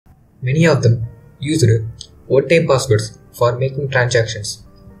Many of them used one-time passwords for making transactions.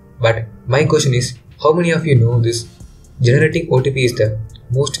 But my question is, how many of you know this? Generating OTP is the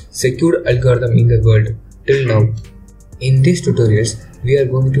most secure algorithm in the world till now. In these tutorials, we are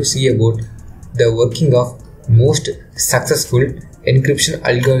going to see about the working of most successful encryption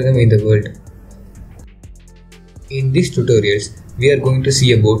algorithm in the world. In these tutorials, we are going to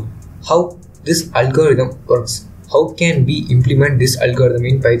see about how this algorithm works. How can we implement this algorithm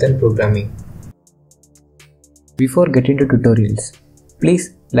in Python programming? Before getting to tutorials,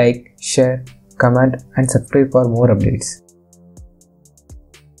 please like, share, comment and subscribe for more updates.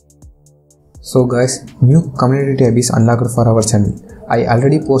 So guys, new community tab is unlocked for our channel. I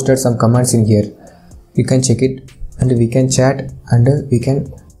already posted some comments in here. You can check it and we can chat and we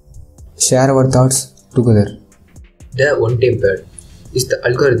can share our thoughts together. The Onetimepad is the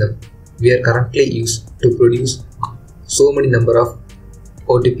algorithm we are currently used to produce so many number of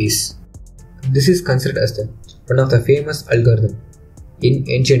OTPs. This is considered as one of the famous algorithm in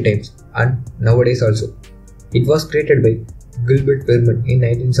ancient times and nowadays also. It was created by Gilbert Berman in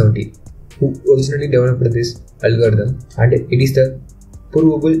 1970, who originally developed this algorithm, and it is the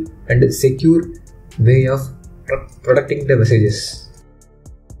provable and secure way of protecting the messages.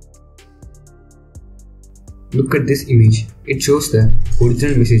 Look at this image. It shows the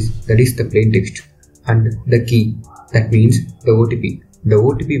original message, that is the plain text, and the key, that means the OTP. The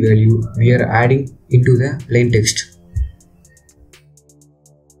OTP value we are adding into the plain text.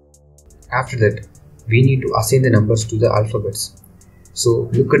 After that, we need to assign the numbers to the alphabets. So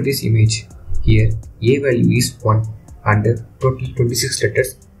look at this image. Here A value is 1 and total 26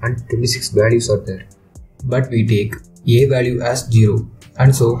 letters and 26 values are there. But we take A value as 0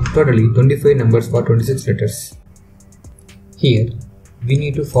 and so totally 25 numbers for 26 letters. Here we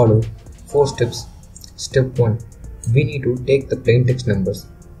need to follow 4 steps. Step 1. We need to take the plain text numbers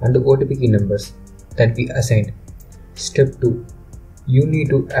and the OTP key numbers that we assigned. Step 2. You need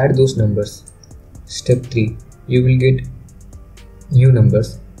to add those numbers. Step 3. You will get new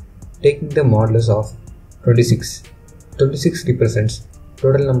numbers taking the modulus of 26. 26 represents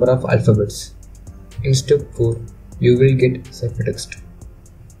total number of alphabets. In step 4, you will get ciphertext.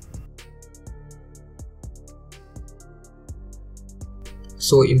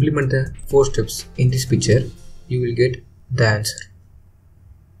 So implement the 4 steps in this picture, you will get the answer.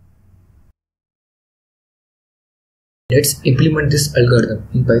 Let's implement this algorithm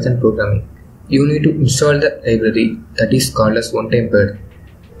in Python programming. You need to install the library that is called as Onetimepad.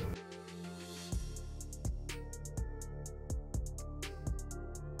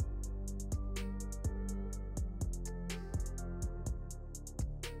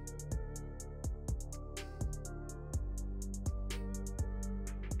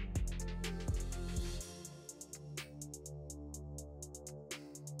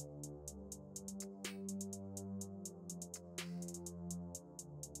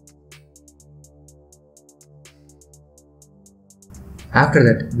 After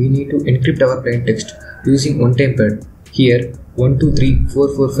that, we need to encrypt our plain text using Onetimepad. Here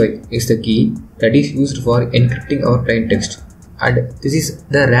 123445 is the key that is used for encrypting our plain text, and this is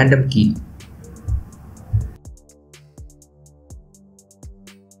the random key.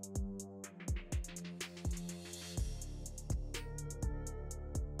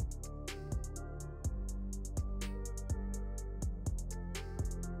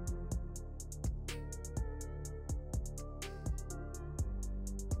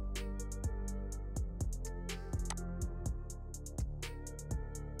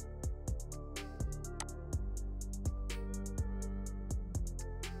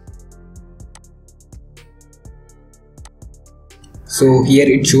 So here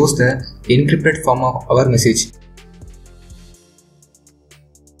it shows the encrypted form of our message.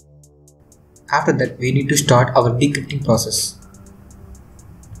 After that, we need to start our decrypting process.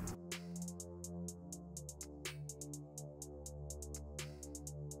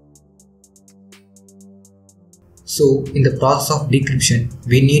 So in the process of decryption,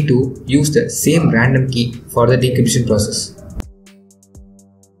 we need to use the same random key for the decryption process.